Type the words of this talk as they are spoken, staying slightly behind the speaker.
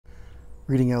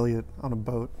Reading Eliot on a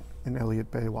boat in Elliott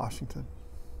Bay, Washington.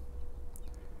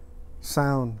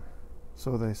 Sound,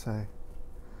 so they say,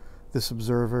 this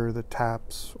observer that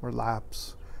taps or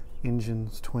laps,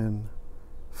 engines twin,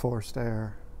 forced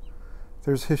air.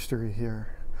 There's history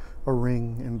here, a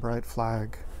ring and bright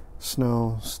flag,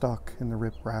 snow stuck in the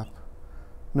rip-rap,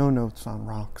 no notes on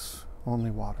rocks, only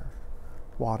water,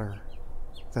 water,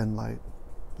 then light,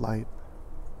 light,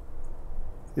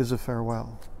 is a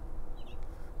farewell.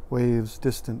 Waves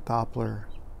distant Doppler,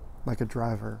 like a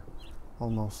driver,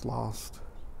 almost lost.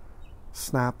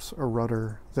 Snaps a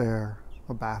rudder there,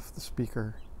 abaft the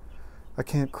speaker. I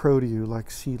can't crow to you like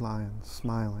sea lions,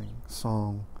 smiling,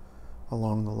 song,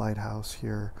 along the lighthouse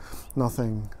here.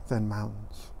 Nothing, then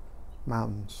mountains.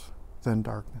 Mountains, then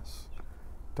darkness.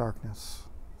 Darkness,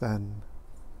 then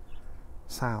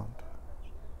sound,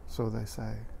 so they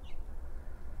say,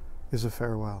 is a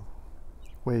farewell.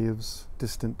 Waves,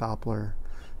 distant Doppler,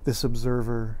 this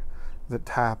observer that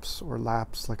taps or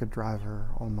laps like a driver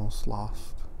almost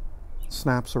lost.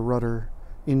 Snaps a rudder,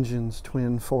 engines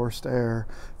twin, forced air.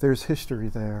 There's history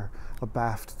there,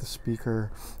 abaft the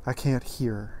speaker. I can't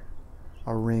hear.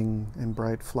 A ring and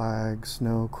bright flag,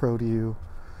 snow crow to you,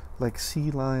 like sea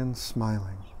lions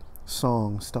smiling,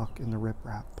 song stuck in the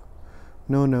rip-rap.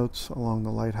 No notes along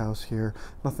the lighthouse here,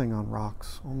 nothing on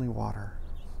rocks, only water.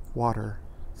 Water,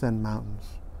 then mountains.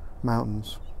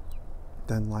 Mountains,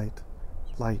 then light,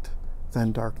 light,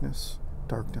 then darkness,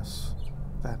 darkness,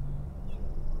 then